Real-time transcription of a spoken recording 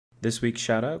This week's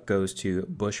shout out goes to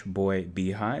Bush Boy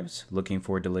Beehives. Looking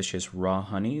for delicious raw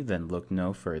honey? Then look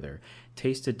no further.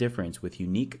 Taste the difference with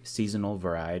unique seasonal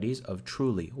varieties of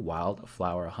truly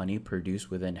wildflower honey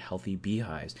produced within healthy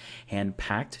beehives, hand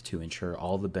packed to ensure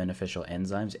all the beneficial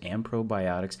enzymes and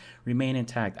probiotics remain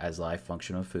intact as live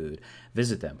functional food.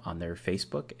 Visit them on their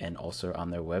Facebook and also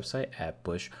on their website at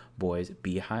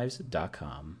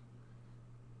bushboysbeehives.com.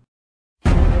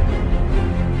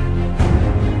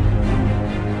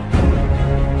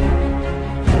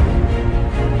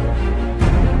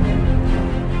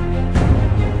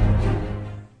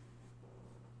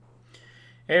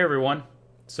 Hey everyone.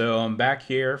 So I'm back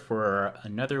here for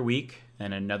another week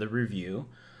and another review.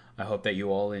 I hope that you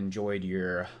all enjoyed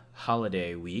your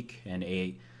holiday week and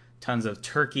ate tons of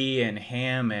turkey and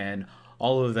ham and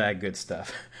all of that good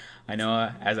stuff. I know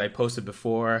as I posted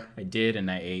before, I did and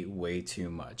I ate way too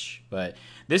much. But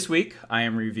this week I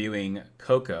am reviewing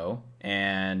Coco,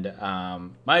 and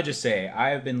I just say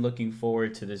I have been looking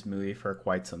forward to this movie for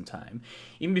quite some time.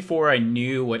 Even before I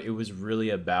knew what it was really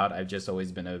about, I've just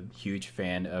always been a huge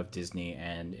fan of Disney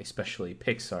and especially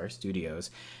Pixar Studios,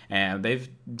 and they've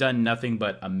done nothing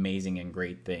but amazing and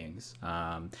great things.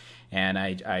 And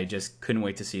I just couldn't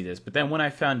wait to see this. But then when I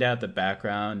found out the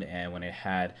background and when it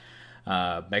had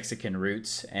Mexican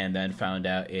roots, and then found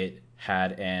out it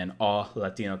had an all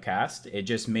Latino cast, it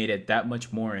just made it that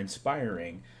much more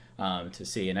inspiring to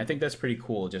see. And I think that's pretty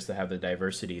cool just to have the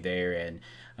diversity there.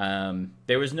 And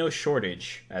there was no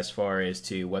shortage as far as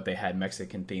to what they had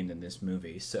Mexican themed in this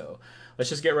movie. So let's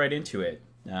just get right into it.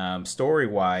 Story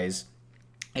wise,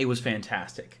 it was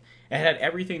fantastic. It had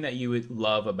everything that you would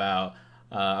love about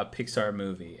a Pixar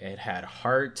movie. It had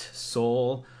heart,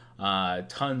 soul,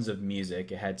 tons of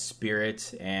music. It had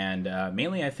spirit, and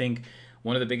mainly, I think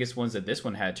one of the biggest ones that this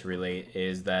one had to relate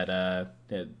is that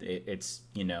it's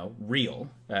real,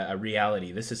 a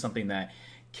reality. This is something that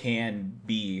can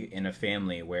be in a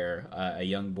family where a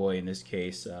young boy, in this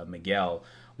case Miguel,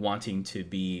 wanting to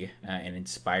be an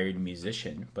inspired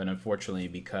musician, but unfortunately,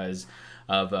 because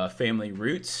of family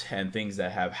roots and things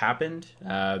that have happened,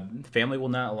 family will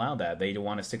not allow that. They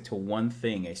want to stick to one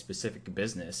thing, a specific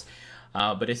business.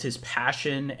 But it's his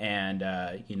passion and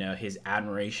his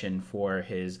admiration for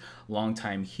his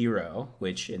longtime hero,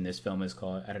 which in this film is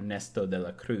called Ernesto de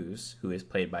la Cruz, who is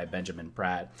played by Benjamin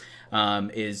Pratt,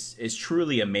 is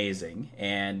truly amazing.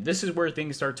 And this is where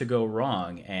things start to go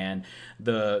wrong, and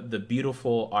the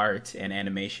beautiful art and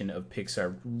animation of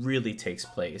Pixar really takes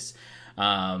place.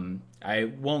 I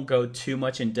won't go too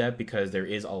much in depth because there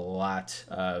is a lot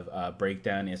of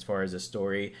breakdown as far as the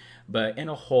story, but in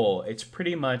a whole, it's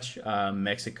pretty much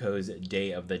Mexico's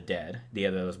Day of the Dead,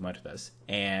 Dia de los Muertos,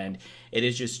 and it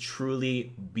is just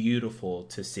truly beautiful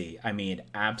to see. I mean,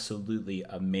 absolutely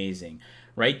amazing.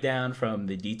 Right down from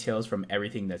the details, from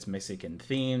everything that's Mexican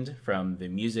themed, from the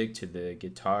music to the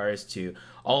guitars to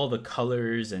all the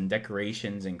colors and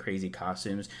decorations and crazy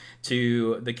costumes,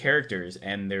 to the characters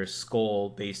and their skull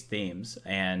based themes.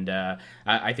 And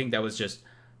I think that was just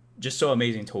so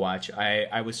amazing to watch.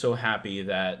 I was so happy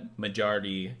that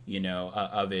majority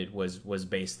of it was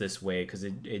based this way, because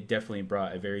it definitely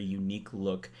brought a very unique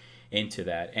look into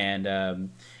that.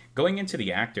 And going into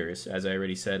the actors, as I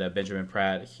already said, Benjamin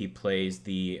Pratt, he plays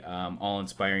the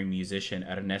all-inspiring musician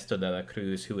Ernesto de la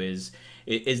Cruz, who is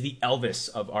the Elvis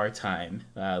of our time,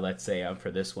 let's say,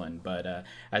 for this one, but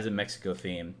as a Mexico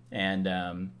theme. And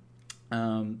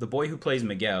the boy who plays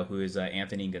Miguel, who is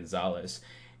Anthony Gonzalez,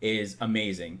 is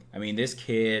amazing. I mean, this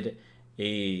kid,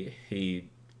 he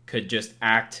could just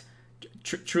act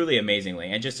truly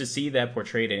amazingly, and just to see that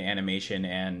portrayed in animation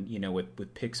and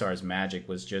with Pixar's magic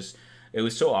was just, it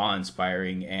was so awe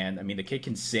inspiring. And I mean, the kid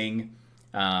can sing.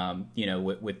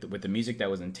 With the music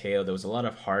that was entailed, there was a lot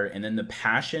of heart, and then the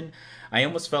passion. I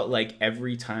almost felt like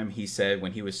every time he said,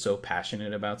 when he was so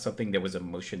passionate about something, there was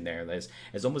emotion there.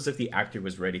 It's almost if the actor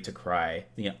was ready to cry,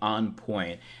 on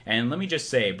point. And let me just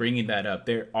say, bringing that up,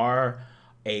 there are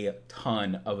a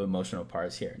ton of emotional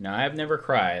parts here. Now, I've never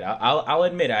cried. I'll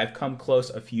admit I've come close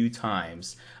a few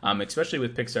times, especially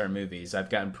with Pixar movies.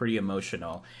 I've gotten pretty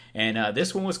emotional, and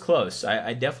this one was close.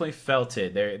 I definitely felt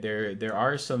it. There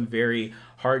are some very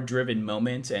hard-driven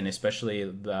moments, and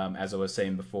especially as I was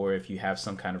saying before, if you have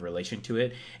some kind of relation to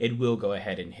it, it will go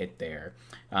ahead and hit there.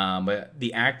 But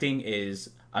the acting is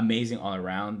amazing all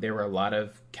around. There were a lot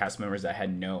of cast members that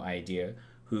had no idea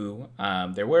who.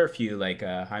 There were a few, like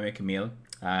Jaime Camille.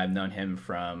 I've known him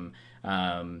from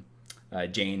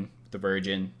Jane the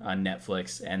Virgin on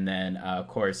Netflix, and then of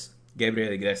course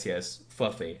Gabriel Iglesias,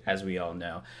 fluffy, as we all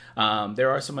know. There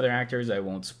are some other actors I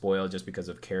won't spoil just because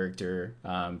of character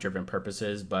driven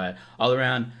purposes, but all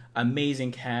around,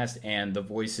 amazing cast, and the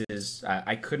voices,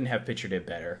 I couldn't have pictured it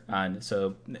better.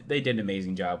 So they did an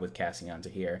amazing job with casting onto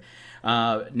here.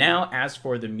 Now, as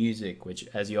for the music, which,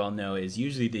 as you all know, is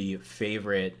usually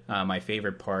my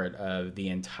favorite part of the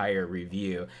entire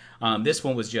review, this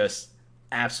one was just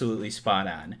absolutely spot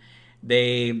on.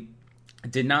 They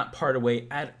did not part away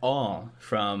at all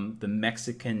from the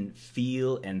Mexican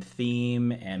feel and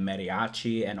theme and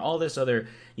mariachi and all this other,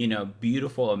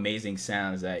 beautiful, amazing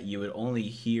sounds that you would only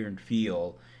hear and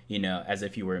feel, as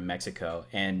if you were in Mexico.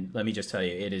 And let me just tell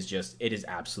you, it is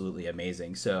absolutely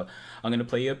amazing. So I'm going to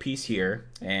play you a piece here,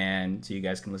 and so you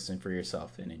guys can listen for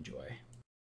yourself and enjoy.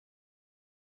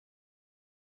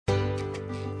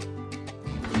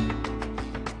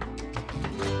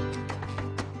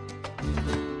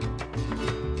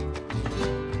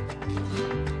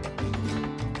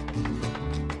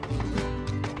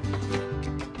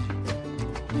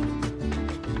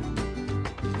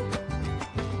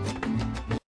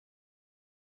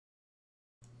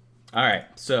 All right,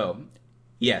 so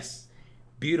yes,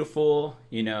 beautiful,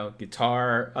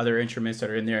 guitar, other instruments that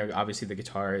are in there. Obviously, the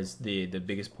guitar is the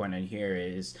biggest point on here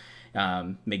is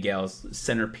Miguel's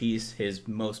centerpiece, his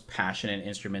most passionate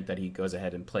instrument that he goes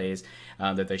ahead and plays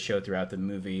that they show throughout the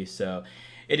movie. So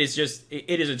it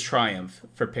is a triumph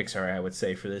for Pixar, I would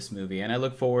say, for this movie, and I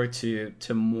look forward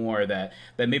to more that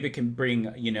maybe can bring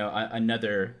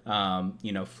another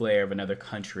flair of another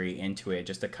country into it,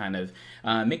 just to kind of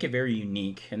make it very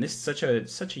unique. And this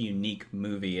is such a unique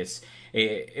movie.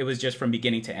 It was just from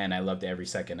beginning to end. I loved every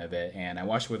second of it, and I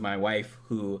watched it with my wife,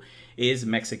 who is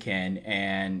Mexican,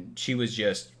 and she was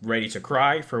just ready to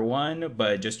cry for one,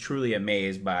 but just truly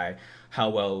amazed by how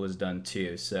well it was done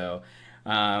too. So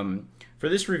for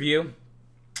this review,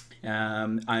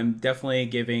 I'm definitely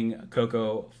giving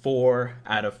Coco 4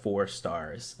 out of 4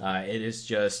 stars. It is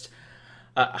just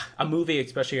a movie,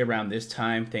 especially around this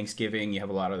time, Thanksgiving. You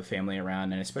have a lot of the family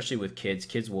around, and especially with kids.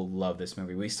 Kids will love this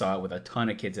movie. We saw it with a ton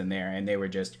of kids in there, and they were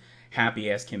just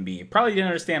happy as can be. Probably didn't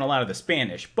understand a lot of the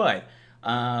Spanish, but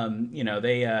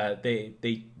they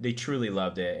truly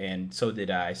loved it, and so did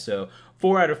I. So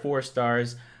 4 out of 4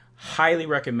 stars. Highly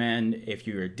recommend if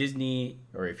you're a Disney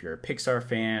or if you're a Pixar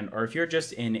fan or if you're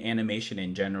just in animation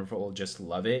in general, just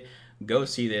love it. Go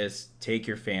see this. Take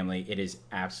your family. It is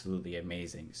absolutely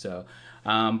amazing. So,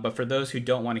 but for those who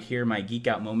don't want to hear my geek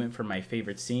out moment for my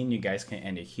favorite scene, you guys can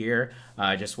end it here.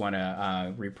 I just want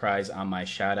to reprise on my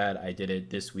shout out. I did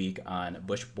it this week on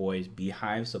Bush Boys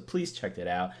Beehive, so please check it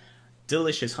out.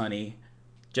 Delicious honey.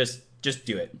 Just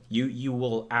do it. You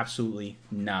will absolutely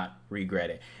not regret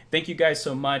it. Thank you guys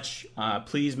so much.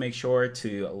 Please make sure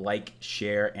to like,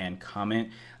 share, and comment.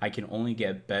 I can only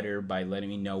get better by letting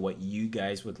me know what you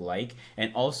guys would like.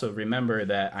 And also remember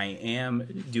that I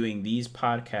am doing these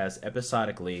podcasts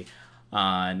episodically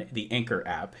on the Anchor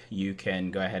app. You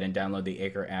can go ahead and download the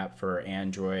Anchor app for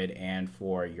Android and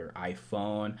for your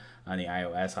iPhone, on the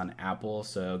iOS, on Apple.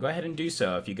 So go ahead and do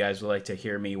so if you guys would like to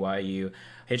hear me while you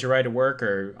hit your ride to work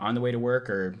or on the way to work,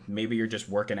 or maybe you're just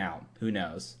working out. Who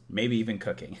knows? Maybe even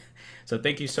cooking. So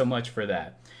thank you so much for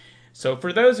that. So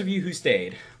for those of you who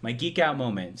stayed, my geek out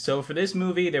moment. So for this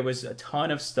movie, there was a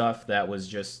ton of stuff that was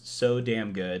just so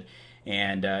damn good,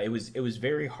 and it was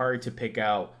very hard to pick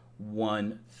out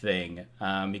one thing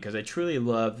because I truly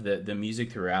love the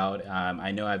music throughout.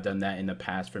 I know I've done that in the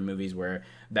past for movies where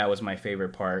that was my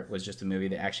favorite part, was just a movie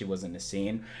that actually wasn't a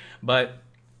scene, but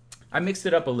I mixed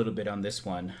it up a little bit on this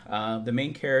one. The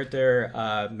main character,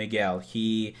 Miguel,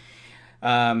 he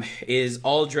is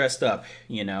all dressed up,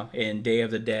 in Day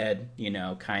of the Dead,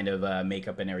 kind of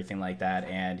makeup and everything like that.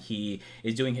 And he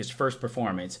is doing his first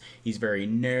performance. He's very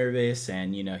nervous,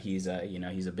 and he's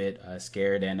a bit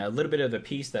scared. And a little bit of the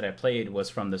piece that I played was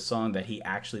from the song that he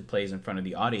actually plays in front of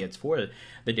the audience for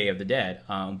the Day of the Dead,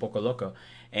 Un Poco Loco,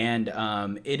 and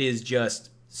it is just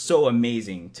so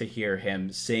amazing to hear him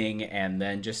sing and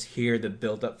then just hear the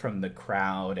build up from the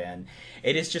crowd, and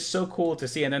it is just so cool to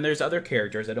see. And then there's other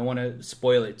characters. I don't want to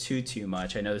spoil it too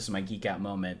much. I know this is my geek out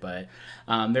moment, but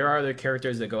there are other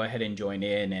characters that go ahead and join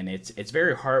in, and it's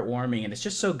very heartwarming, and it's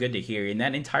just so good to hear. And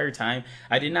that entire time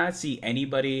I did not see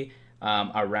anybody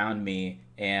around me,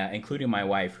 including my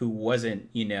wife, who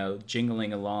wasn't,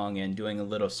 jingling along and doing a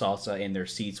little salsa in their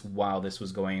seats while this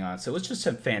was going on. So it was just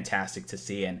fantastic to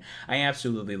see, and I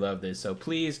absolutely love this. So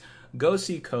please go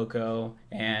see Coco.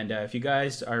 And if you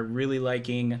guys are really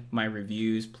liking my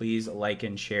reviews, please like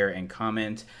and share and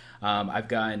comment. I've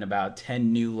gotten about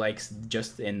 10 new likes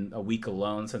just in a week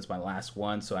alone since my last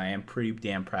one, so I am pretty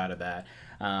damn proud of that.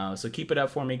 So keep it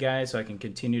up for me, guys, so I can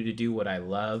continue to do what I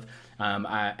love.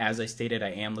 As I stated, I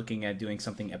am looking at doing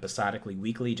something episodically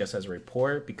weekly just as a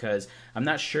report, because I'm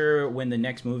not sure when the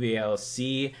next movie I'll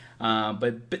see,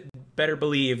 but better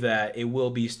believe that it will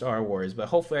be Star Wars, but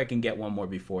hopefully I can get one more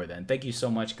before then. Thank you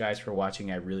so much, guys, for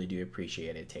watching. I really do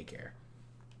appreciate it. Take care.